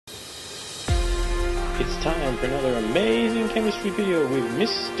It's time for another amazing chemistry video with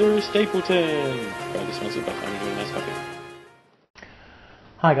Mr. Stapleton. Proudly sponsored by Finding a Nice Coffee.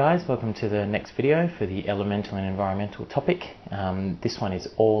 Hi guys, welcome to the next video for the elemental and environmental topic. This one is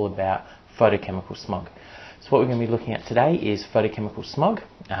all about photochemical smog. So what we're going to be looking at today is photochemical smog,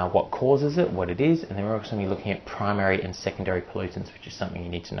 what causes it, what it is, and then we're also going to be looking at primary and secondary pollutants, which is something you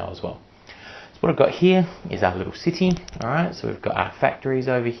need to know as well. What I've got here is our little city, alright, so we've got our factories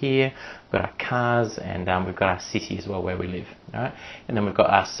over here, we've got our cars, and we've got our city as well where we live, alright, and then we've got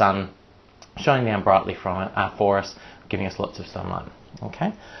our sun shining down brightly from it, for us, giving us lots of sunlight,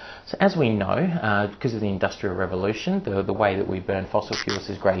 okay. So as we know, because of the Industrial Revolution, the way that we burn fossil fuels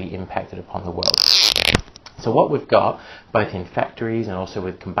has greatly impacted upon the world. So what we've got, both in factories and also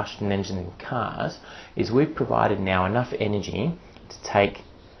with combustion engines in cars, is we've provided now enough energy to take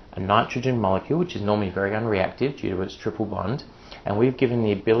a nitrogen molecule, which is normally very unreactive due to its triple bond, and we've given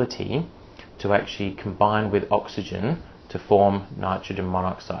the ability to actually combine with oxygen to form nitrogen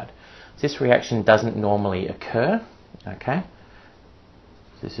monoxide. So this reaction doesn't normally occur, okay?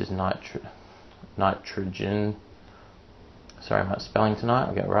 This is nitrogen, sorry, I'm not spelling tonight,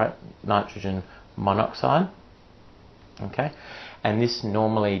 I'll get it right, nitrogen monoxide, okay? And this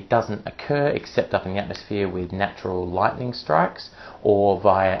normally doesn't occur except up in the atmosphere with natural lightning strikes or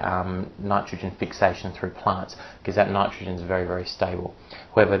via nitrogen fixation through plants, because that nitrogen is very, very stable.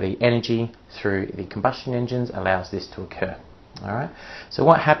 However, the energy through the combustion engines allows this to occur. All right. So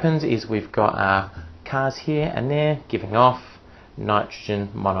what happens is we've got our cars here and there giving off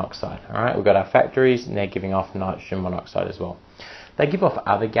nitrogen monoxide. All right. We've got our factories and they're giving off nitrogen monoxide as well. They give off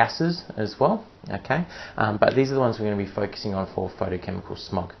other gases as well, okay, but these are the ones we're going to be focusing on for photochemical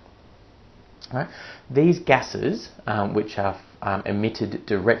smog. Right. These gases, which are emitted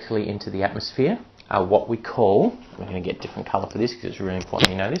directly into the atmosphere, are what we call, we're going to get a different colour for this because it's really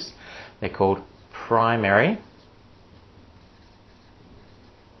important you know this, they're called primary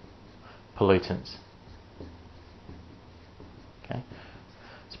pollutants. Okay.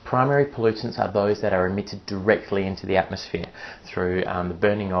 Primary pollutants are those that are emitted directly into the atmosphere through the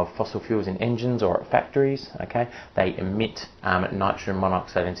burning of fossil fuels in engines or at factories. Okay, they emit nitrogen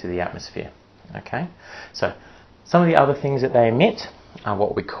monoxide into the atmosphere. Okay, so some of the other things that they emit are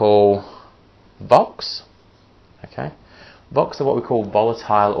what we call VOCs. Okay, VOCs are what we call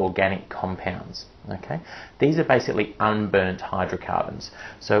volatile organic compounds. Okay, these are basically unburnt hydrocarbons.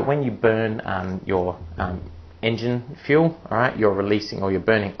 So when you burn your engine fuel, alright, you're releasing, or you're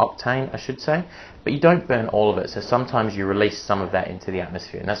burning octane, I should say, but you don't burn all of it, so sometimes you release some of that into the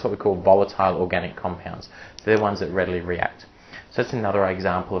atmosphere, and that's what we call volatile organic compounds. So they're ones that readily react. So that's another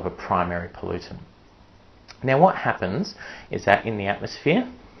example of a primary pollutant. Now what happens is that in the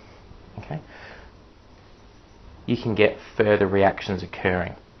atmosphere, okay, you can get further reactions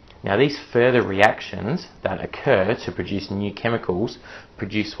occurring. Now these further reactions that occur to produce new chemicals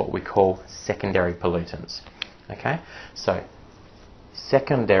produce what we call secondary pollutants. Okay, so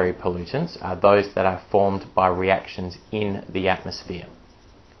secondary pollutants are those that are formed by reactions in the atmosphere.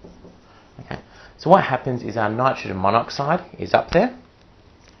 Okay, so what happens is our nitrogen monoxide is up there.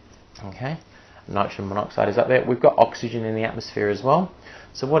 Okay, nitrogen monoxide is up there. We've got oxygen in the atmosphere as well.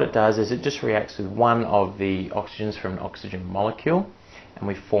 So what it does is it just reacts with one of the oxygens from an oxygen molecule, and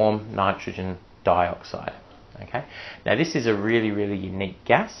we form nitrogen dioxide. Okay, now this is a really, really unique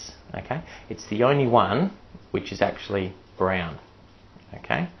gas. Okay, it's the only one which is actually brown.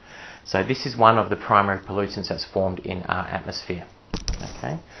 Okay, so this is one of the primary pollutants that's formed in our atmosphere.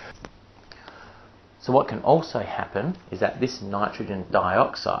 Okay, so what can also happen is that this nitrogen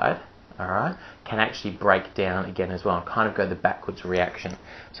dioxide, alright, can actually break down again as well and kind of go the backwards reaction.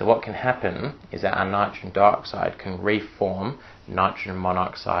 So what can happen is that our nitrogen dioxide can reform nitrogen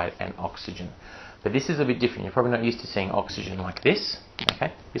monoxide and oxygen. But this is a bit different. You're probably not used to seeing oxygen like this.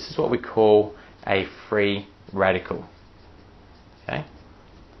 Okay, this is what we call a free radical. Okay,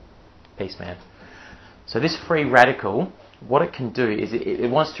 peace, man. So this free radical, what it can do is it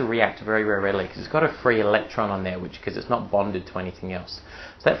wants to react very, very readily because it's got a free electron on there, because it's not bonded to anything else.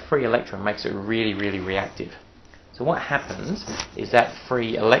 So that free electron makes it really, really reactive. So what happens is that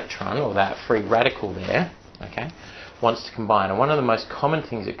free electron, or that free radical there, okay, wants to combine, and one of the most common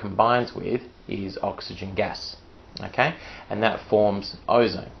things it combines with is oxygen gas, okay, and that forms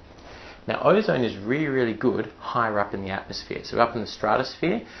ozone. Now ozone is really, really good higher up in the atmosphere. So up in the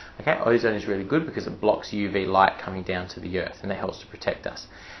stratosphere, okay, ozone is really good because it blocks UV light coming down to the earth, and that helps to protect us.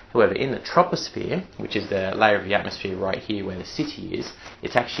 However, in the troposphere, which is the layer of the atmosphere right here where the city is,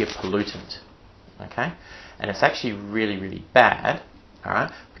 it's actually a pollutant, okay, and it's actually really, really bad,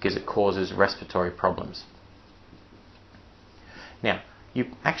 alright, because it causes respiratory problems. Now,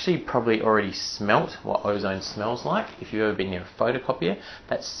 You've actually probably already smelt what ozone smells like. If you've ever been near a photocopier,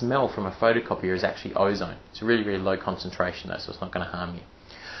 that smell from a photocopier is actually ozone. It's really, really low concentration though, so it's not going to harm you.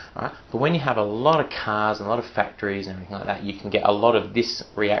 Alright? But when you have a lot of cars and a lot of factories and everything like that, you can get a lot of this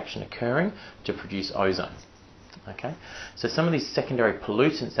reaction occurring to produce ozone. Okay? So some of these secondary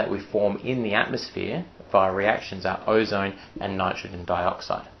pollutants that we form in the atmosphere via reactions are ozone and nitrogen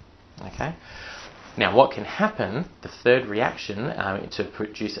dioxide. Okay? Now, what can happen, the third reaction to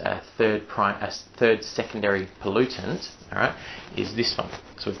produce a third secondary pollutant, all right, is this one.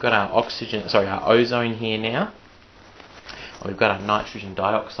 So we've got our our ozone here now. We've got our nitrogen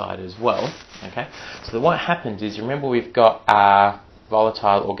dioxide as well. Okay. So what happens is, remember, we've got our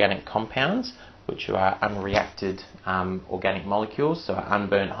volatile organic compounds, which are unreacted organic molecules, so our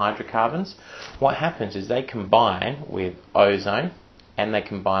unburnt hydrocarbons. What happens is they combine with ozone, and they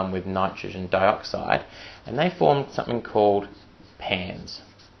combine with nitrogen dioxide, and they form something called PANs.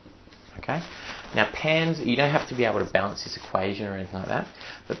 Okay? Now PANs, you don't have to be able to balance this equation or anything like that,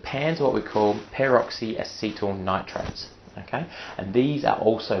 but PANs are what we call peroxyacetyl nitrates. Okay? And these are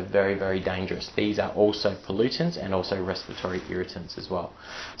also very, very dangerous. These are also pollutants and also respiratory irritants as well.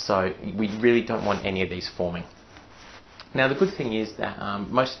 So we really don't want any of these forming. Now the good thing is that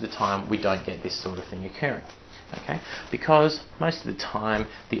most of the time we don't get this sort of thing occurring. Okay, because most of the time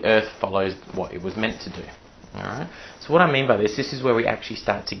the Earth follows what it was meant to do. Alright, so what I mean by this is where we actually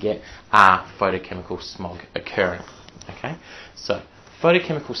start to get our photochemical smog occurring. Okay, so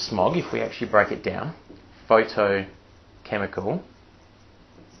photochemical smog, if we actually break it down, photochemical,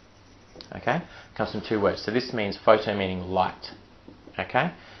 okay, comes from two words. So this means photo meaning light,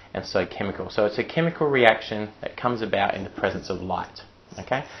 okay, and so chemical. So it's a chemical reaction that comes about in the presence of light.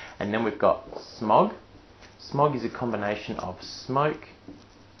 Okay, and then we've got smog. Smog is a combination of smoke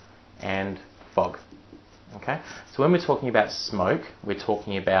and fog. Okay? So when we're talking about smoke, we're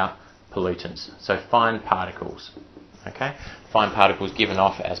talking about pollutants. So fine particles. Okay? Fine particles given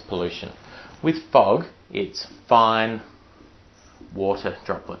off as pollution. With fog, it's fine water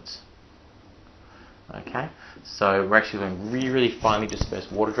droplets. Okay? So we're actually doing really, really finely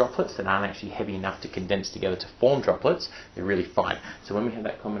dispersed water droplets that aren't actually heavy enough to condense together to form droplets. They're really fine. So when we have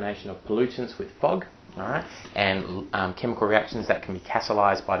that combination of pollutants with fog, alright, and chemical reactions that can be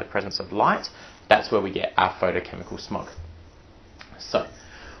catalyzed by the presence of light, that's where we get our photochemical smog. So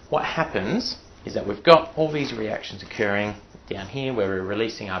what happens is that we've got all these reactions occurring down here where we're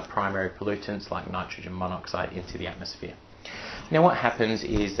releasing our primary pollutants like nitrogen monoxide into the atmosphere. Now what happens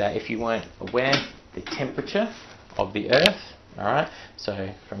is that if you weren't aware, the temperature of the Earth, alright,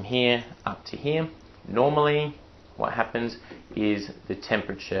 so from here up to here, normally what happens is the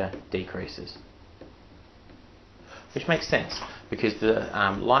temperature decreases. Which makes sense, because the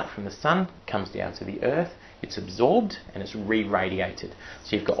light from the sun comes down to the Earth, it's absorbed and it's re-radiated.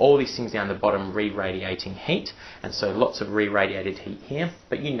 So you've got all these things down the bottom re-radiating heat, and so lots of re-radiated heat here,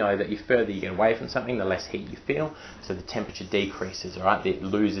 but you know that the further you get away from something, the less heat you feel, so the temperature decreases, alright? It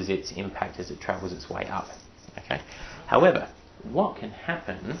loses its impact as it travels its way up. Okay. However, what can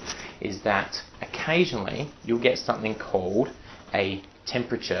happen is that occasionally you'll get something called a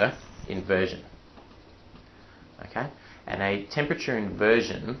temperature inversion. Okay? And a temperature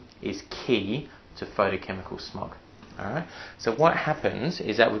inversion is key to photochemical smog. Alright? So what happens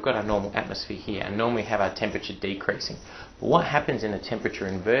is that we've got our normal atmosphere here, and normally we have our temperature decreasing. But what happens in a temperature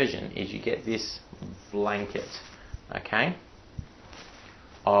inversion is you get this blanket, okay,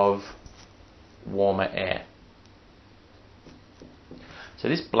 of warmer air. So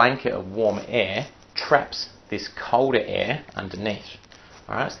this blanket of warmer air traps this colder air underneath.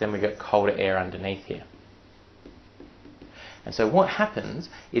 Alright, so then we've got colder air underneath here. And so what happens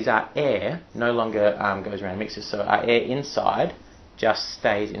is our air no longer goes around and mixes, so our air inside just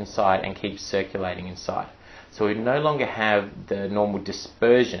stays inside and keeps circulating inside. So we no longer have the normal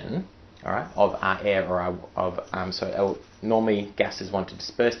dispersion, alright, of our air or normally gases want to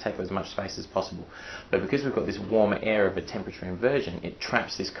disperse, take up as much space as possible. But because we've got this warmer air of a temperature inversion, it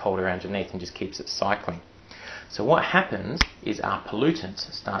traps this cold air underneath and just keeps it cycling. So what happens is our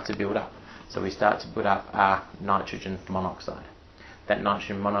pollutants start to build up. So we start to put up our nitrogen monoxide. That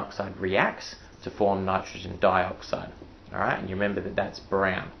nitrogen monoxide reacts to form nitrogen dioxide. Alright, and you remember that that's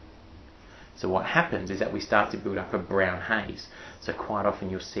brown. So what happens is that we start to build up a brown haze. So quite often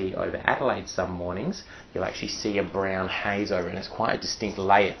you'll see over Adelaide some mornings, you'll actually see a brown haze over, and it's quite a distinct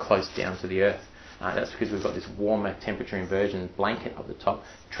layer close down to the Earth. That's because we've got this warmer temperature inversion blanket up the top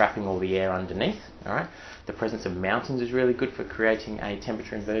trapping all the air underneath. Alright, the presence of mountains is really good for creating a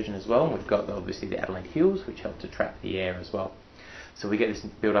temperature inversion as well. And we've got obviously the Adelaide Hills, which help to trap the air as well. So we get this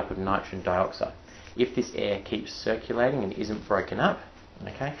build up of nitrogen dioxide. If this air keeps circulating and isn't broken up,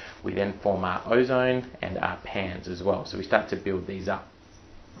 Okay, we then form our ozone and our PANs as well. So we start to build these up.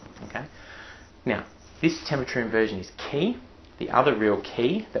 Okay, now this temperature inversion is key. The other real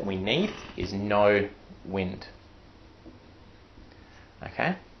key that we need is no wind.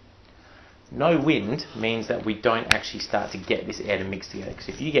 Okay, no wind means that we don't actually start to get this air to mix together. Because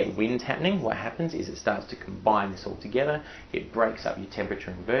if you get wind happening, what happens is it starts to combine this all together. It breaks up your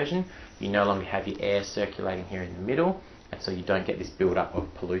temperature inversion. You no longer have your air circulating here in the middle, and so you don't get this build-up of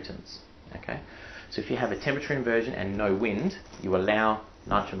pollutants. Okay, so if you have a temperature inversion and no wind, you allow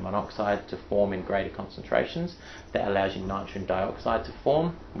nitrogen monoxide to form in greater concentrations. That allows you nitrogen dioxide to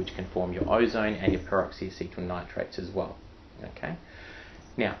form, which can form your ozone and your peroxyacetyl nitrates as well. Okay,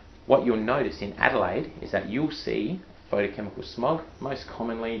 now what you'll notice in Adelaide is that you'll see photochemical smog most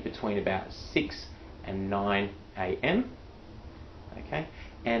commonly between about 6 and 9 a.m. okay,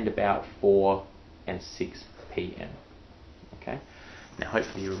 and about 4 and 6 p.m. Okay, now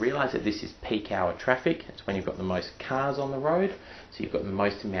hopefully you'll realise that this is peak hour traffic. It's when you've got the most cars on the road, so you've got the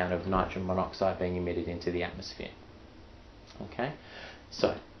most amount of nitrogen monoxide being emitted into the atmosphere. Okay,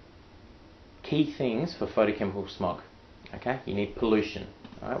 so key things for photochemical smog. Okay, you need pollution,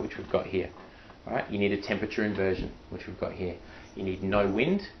 all right, which we've got here. All right, you need a temperature inversion, which we've got here. You need no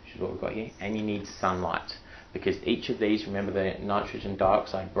wind, which is what we've got here, and you need sunlight, because each of these, remember, the nitrogen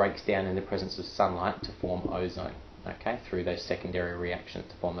dioxide breaks down in the presence of sunlight to form ozone. Okay, through those secondary reactions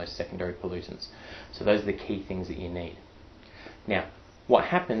to form those secondary pollutants. So those are the key things that you need. Now, what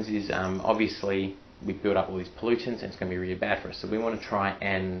happens is obviously we build up all these pollutants and it's going to be really bad for us. So we want to try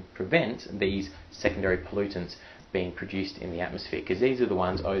and prevent these secondary pollutants being produced in the atmosphere, because these are the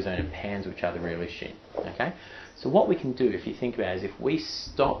ones, ozone and PANs, which are the real issue. Okay, so what we can do, if you think about it, is if we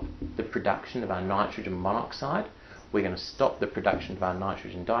stop the production of our nitrogen monoxide, we're going to stop the production of our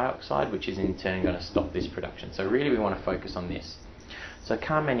nitrogen dioxide, which is in turn going to stop this production. So really we want to focus on this. So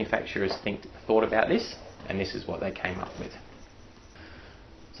car manufacturers thought about this, and this is what they came up with.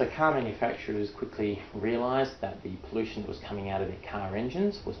 So car manufacturers quickly realised that the pollution that was coming out of their car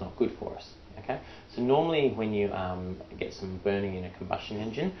engines was not good for us. Okay, so normally when you get some burning in a combustion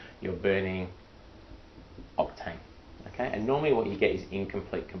engine, you're burning octane. Okay, and normally what you get is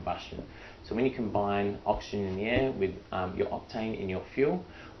incomplete combustion. So when you combine oxygen in the air with your octane in your fuel,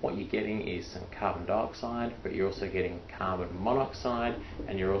 what you're getting is some carbon dioxide, but you're also getting carbon monoxide,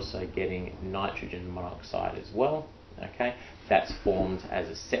 and you're also getting nitrogen monoxide as well. Okay, that's formed as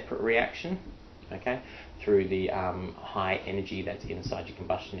a separate reaction. Okay, through the high energy that's inside your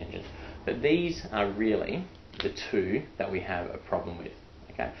combustion engine. But these are really the two that we have a problem with.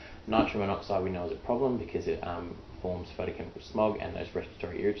 Okay, nitrogen monoxide we know is a problem because it forms photochemical smog and those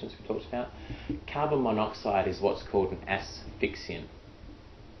respiratory irritants we talked about. Carbon monoxide is what's called an asphyxiant.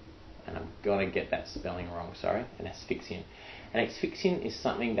 And I'm going to get that spelling wrong, sorry, an asphyxiant. An asphyxiant is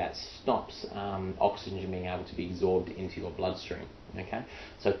something that stops oxygen being able to be absorbed into your bloodstream. Okay,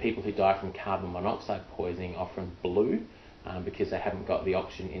 so people who die from carbon monoxide poisoning often blue because they haven't got the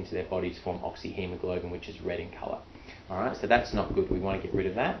oxygen into their bodies to form oxyhemoglobin, which is red in colour. Alright, so that's not good. We want to get rid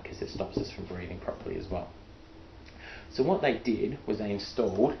of that because it stops us from breathing properly as well. So what they did was they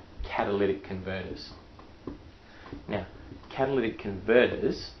installed catalytic converters. Now, catalytic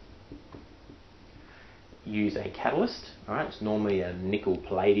converters use a catalyst, alright, it's normally a nickel,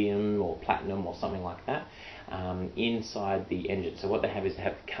 palladium or platinum or something like that, inside the engine. So what they have is they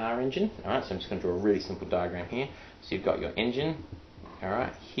have the car engine, alright, so I'm just going to draw a really simple diagram here. So you've got your engine,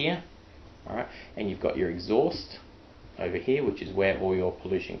 alright, here, alright, and you've got your exhaust over here, which is where all your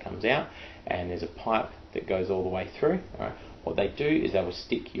pollution comes out, and there's a pipe that goes all the way through. Alright, what they do is they will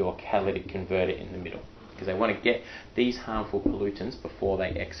stick your catalytic converter in the middle, because they want to get these harmful pollutants before they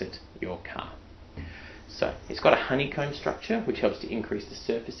exit your car. So it's got a honeycomb structure which helps to increase the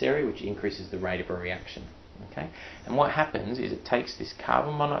surface area, which increases the rate of a reaction. Okay, and what happens is it takes this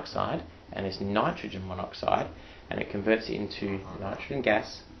carbon monoxide and this nitrogen monoxide and it converts it into nitrogen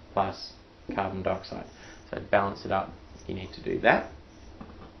gas plus carbon dioxide. So to balance it up, you need to do that.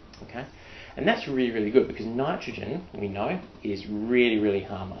 Okay, and that's really, really good because nitrogen, we know, is really, really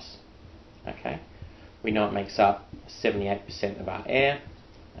harmless. Okay, we know it makes up 78% of our air.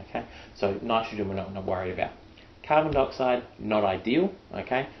 Okay, so nitrogen we're not worried about. Carbon dioxide, not ideal.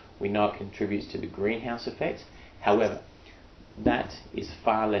 Okay, we know it contributes to the greenhouse effect. However, that is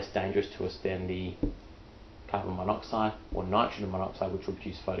far less dangerous to us than the carbon monoxide or nitrogen monoxide, which will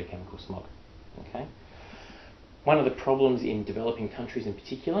produce photochemical smog. Okay, One of the problems in developing countries in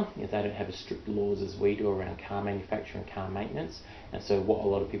particular is they don't have as strict laws as we do around car manufacture and car maintenance, and so what a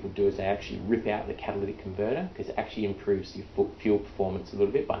lot of people do is they actually rip out the catalytic converter because it actually improves your fuel performance a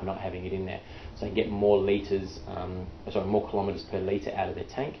little bit by not having it in there. So they get more more kilometres per litre out of their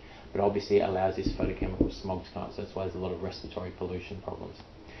tank, but obviously it allows this photochemical smog to come out, so that's why there's a lot of respiratory pollution problems.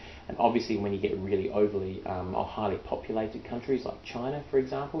 And obviously when you get really overly or highly populated countries like China, for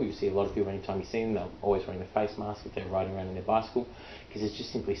example, you see a lot of people, anytime you see them, they're always wearing a face mask if they're riding around on their bicycle, because there's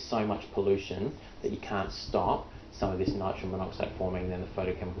just simply so much pollution that you can't stop some of this nitrogen monoxide forming and then the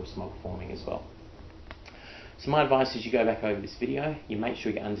photochemical smog forming as well. So my advice is you go back over this video, you make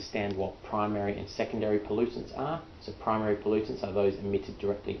sure you understand what primary and secondary pollutants are. So primary pollutants are those emitted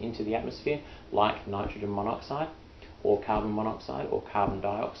directly into the atmosphere, like nitrogen monoxide, or carbon monoxide, or carbon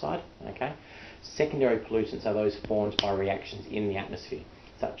dioxide. Okay. Secondary pollutants are those formed by reactions in the atmosphere,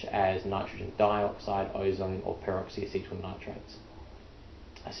 such as nitrogen dioxide, ozone, or peroxyacetyl nitrates.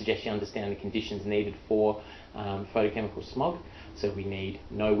 I suggest you understand the conditions needed for photochemical smog. So we need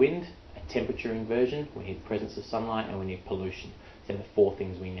no wind, a temperature inversion, we need presence of sunlight, and we need pollution. So the 4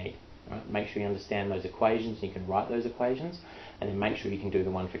 things we need. Right? Make sure you understand those equations, and you can write those equations, and then make sure you can do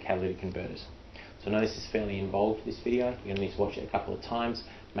the one for catalytic converters. So I know this is fairly involved, this video. You're going to need to watch it a couple of times.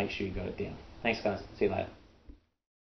 Make sure you got it down. Thanks guys. See you later.